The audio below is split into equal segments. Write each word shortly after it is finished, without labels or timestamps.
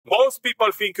Most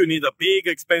people think you need a big,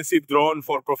 expensive drone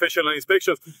for professional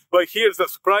inspections, but here's the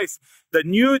surprise. The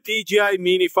new DJI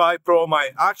Mini 5 Pro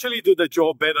might actually do the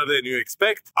job better than you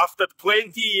expect. After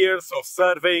 20 years of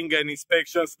surveying and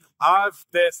inspections, I've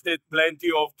tested plenty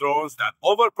of drones that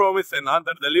overpromise and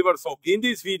underdeliver. So in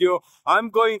this video, I'm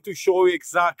going to show you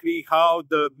exactly how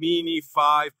the Mini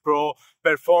 5 Pro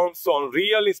performs on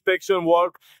real inspection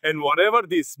work and whatever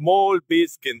this small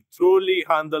beast can truly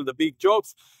handle the big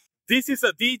jobs. This is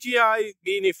a DJI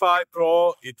Mini 5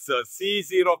 Pro. It's a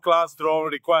C0 class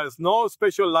drone, requires no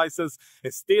special license,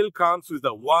 and still comes with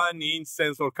a 1-inch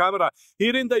sensor camera.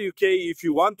 Here in the UK, if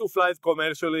you want to fly it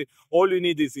commercially, all you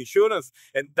need is insurance,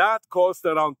 and that costs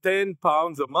around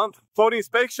 £10 a month. For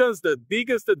inspections, the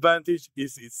biggest advantage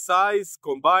is its size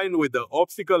combined with the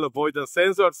obstacle avoidance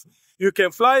sensors. You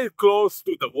can fly it close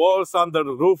to the walls, under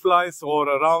the roof lines, or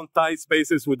around tight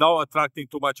spaces without attracting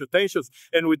too much attention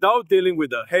and without dealing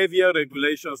with the heavier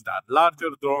regulations that larger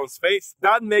drones face.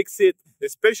 That makes it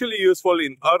especially useful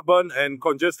in urban and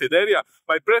congested area.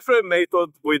 My preferred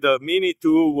method with the Mini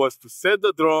 2 was to set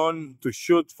the drone to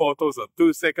shoot photos at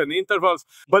 2-second intervals,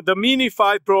 but the Mini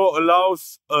 5 Pro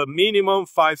allows a minimum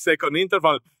 5-second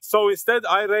interval. So instead,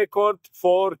 I record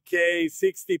 4K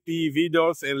 60p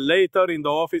videos, and later in the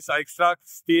office, I extract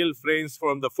still frames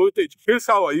from the footage. Here's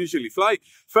how I usually fly.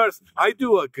 First, I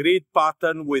do a grid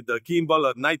pattern with the gimbal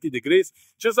at 90 degrees,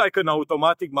 just like an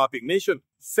automatic mapping mission.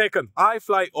 Second, I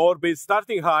fly orbits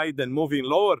starting high, then moving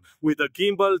lower, with the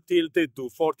gimbal tilted to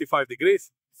 45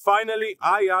 degrees. Finally,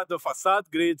 I add a facade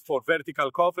grid for vertical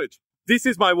coverage. This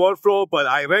is my workflow, but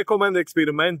I recommend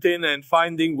experimenting and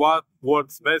finding what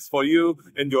works best for you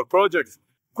and your projects.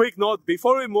 Quick note,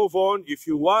 before we move on, if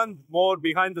you want more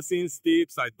behind-the-scenes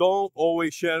tips I don't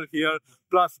always share here,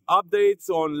 plus updates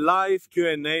on live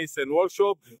Q&As and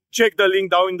workshops, check the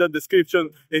link down in the description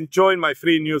and join my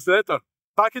free newsletter.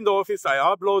 Back in the office, I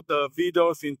upload the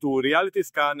videos into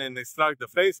RealityScan and extract the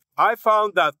frames. I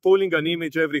found that pulling an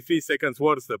image every 3 seconds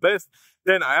works the best.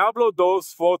 Then I upload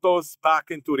those photos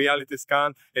back into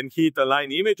RealityScan and hit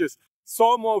align images.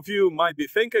 Some of you might be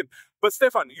thinking, but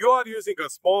Stefan, you are using a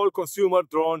small consumer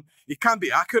drone. It can't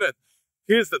be accurate.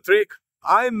 Here's the trick.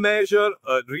 I measure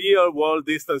a real-world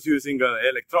distance using an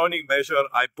electronic measure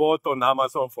I bought on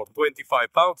Amazon for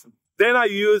 £25. Then I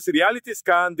use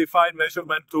RealityScan Defined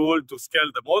Measurement tool to scale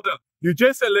the model. You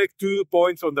just select 2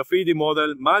 points on the 3D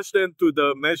model, match them to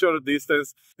the measured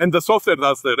distance, and the software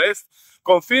does the rest.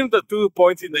 Confirm the 2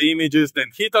 points in the images,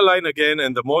 then hit align again,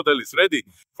 and the model is ready.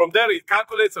 From there, it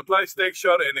calculates, applies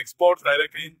texture, and exports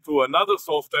directly to another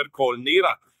software called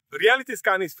Nira.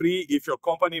 RealityScan is free if your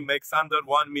company makes under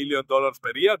 $1 million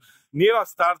per year. Nira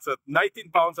starts at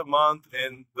 £19 a month,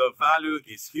 and the value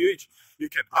is huge. You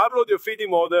can upload your 3D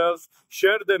models,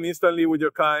 share them instantly with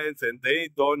your clients, and they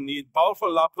don't need powerful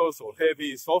laptops or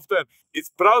heavy software.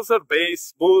 It's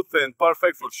browser-based, smooth, and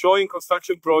perfect for showing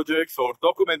construction projects or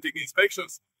documenting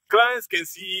inspections. Clients can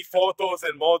see photos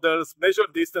and models, measure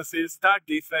distances, tag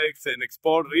defects, and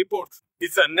export reports.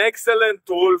 It's an excellent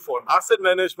tool for asset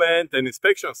management and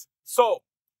inspections. So,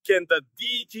 can the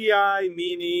DJI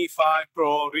Mini 5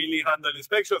 Pro really handle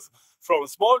inspections? From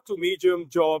small to medium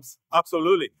jobs,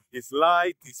 absolutely. It's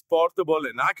light, it's portable,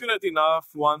 and accurate enough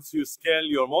once you scale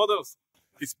your models.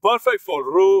 It's perfect for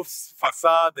roofs,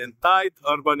 facade, and tight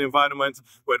urban environments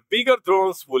where bigger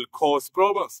drones will cause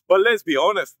problems. But let's be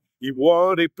honest, it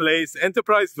won't replace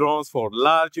enterprise drones for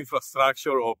large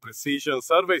infrastructure or precision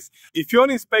surveys. If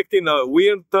you're inspecting a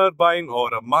wind turbine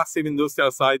or a massive industrial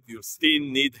site, you still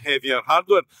need heavier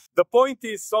hardware. The point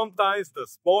is, sometimes the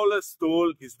smallest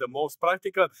tool is the most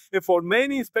practical. And for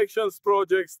many inspections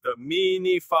projects, the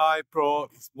Mini 5 Pro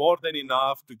is more than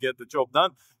enough to get the job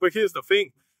done. But here's the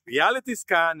thing.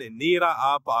 RealityScan and Nira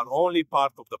app are only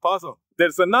part of the puzzle.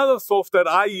 There's another software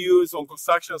I use on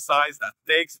construction sites that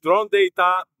takes drone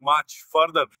data much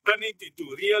further, turning it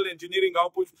into real engineering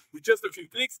output with just a few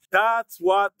clicks. That's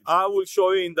what I will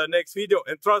show you in the next video,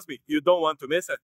 and trust me, you don't want to miss it.